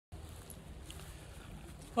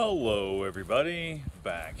Hello everybody,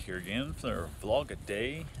 back here again for our vlog a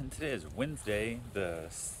day, and today is Wednesday the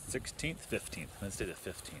 16th, 15th, Wednesday the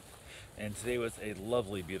 15th, and today was a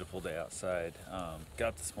lovely beautiful day outside. Got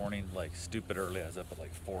up this morning like stupid early. I was up at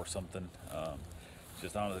like 4 something.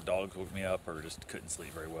 Just I don't know if the dogs woke me up or just couldn't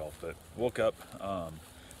sleep very well, but woke up.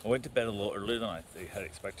 I went to bed a little earlier than I had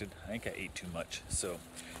expected. I think I ate too much, so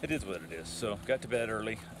it is what it is. So got to bed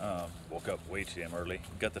early, woke up way too damn early,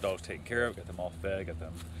 got the dogs taken care of, got them all fed, got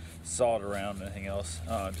them sawed around and anything else.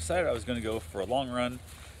 Decided I was going to go for a long run,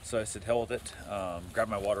 so I said hell with it. Grabbed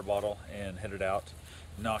my water bottle and headed out.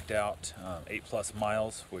 Knocked out 8+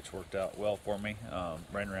 miles, which worked out well for me.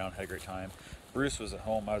 Ran around, had a great time. Bruce was at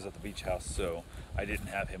home, I was at the beach house, so I didn't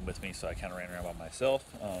have him with me, so I kind of ran around by myself.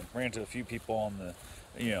 Ran into a few people on the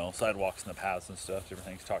sidewalks and the paths and stuff, different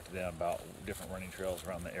things, talked to them about different running trails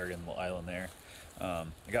around the area and the island there. I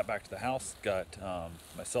got back to the house, got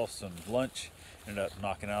myself some lunch, ended up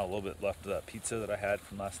knocking out a little bit left of that pizza that I had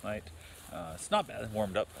from last night. It's not bad,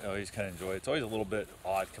 warmed up. I always kind of enjoy it. It's always a little bit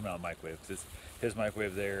odd coming out of the microwave because his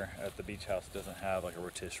microwave there at the beach house doesn't have like a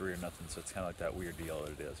rotisserie or nothing, so it's kind of like that weird deal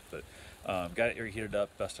that it is. But got it reheated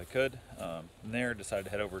up best I could. From there, decided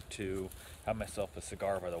to head over to have myself a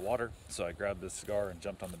cigar by the water. So I grabbed this cigar and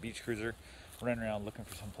jumped on the beach cruiser. Ran around looking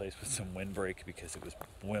for some place with some windbreak because the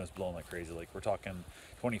wind was blowing like crazy. Like we're talking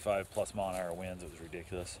 25+ mile an hour winds. It was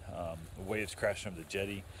ridiculous. The waves crashing over the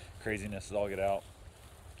jetty, craziness is all get out.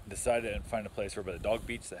 Decided to find a place over by the dog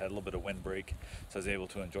beach that had a little bit of windbreak, so I was able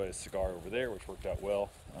to enjoy a cigar over there, which worked out well.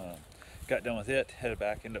 Got done with it, headed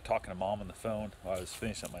back, ended up talking to Mom on the phone while I was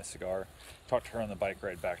finishing up my cigar. Talked to her on the bike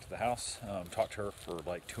ride back to the house. Talked to her for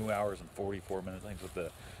like 2 hours and 44 minutes, I think what the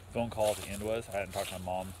phone call at the end was. I hadn't talked to my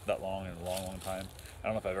mom that long in a long time. I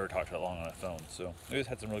don't know if I've ever talked that long on a phone, so we just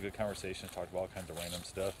had some really good conversations, talked about all kinds of random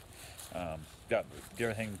stuff. Got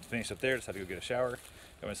everything finished up there, just had to go get a shower,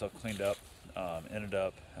 got myself cleaned up, ended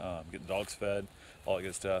up getting the dogs fed, all that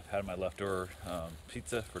good stuff. Had my leftover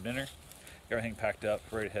pizza for dinner, got everything packed up,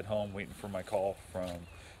 ready to head home, waiting for my call from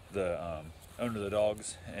the owner of the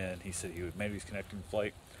dogs, and he said maybe he's connecting the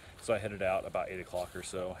flight. So I headed out about 8 o'clock or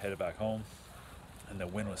so, headed back home, and the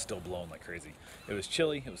wind was still blowing like crazy. It was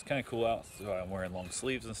chilly, it was kind of cool out, so I'm wearing long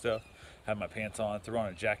sleeves and stuff. Had my pants on, threw on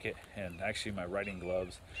a jacket, and actually my riding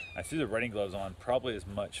gloves. I threw the riding gloves on probably as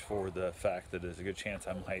much for the fact that there's a good chance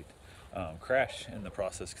I might crash in the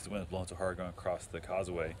process because the wind was blowing so hard going across the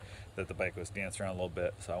causeway that the bike was dancing around a little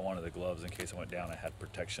bit. So I wanted the gloves in case I went down. I had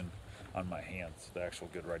protection on my hands, the actual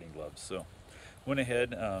good riding gloves. So went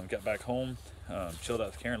ahead, got back home, chilled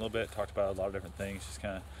out with Karen a little bit, talked about a lot of different things, just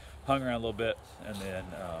kind of hung around a little bit, and then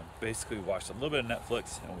basically watched a little bit of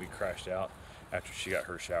Netflix, and we crashed out after she got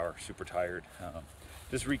her shower, super tired.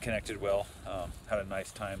 Just reconnected well, had a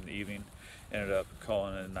nice time in the evening, ended up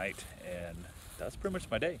calling it a night, and that's pretty much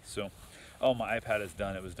my day. So, oh, my iPad is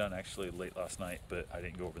done. It was done actually late last night, but I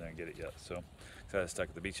didn't go over there and get it yet, so I was stuck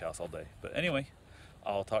at the beach house all day. But anyway,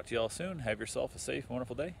 I'll talk to y'all soon. Have yourself a safe,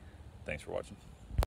 wonderful day. Thanks for watching.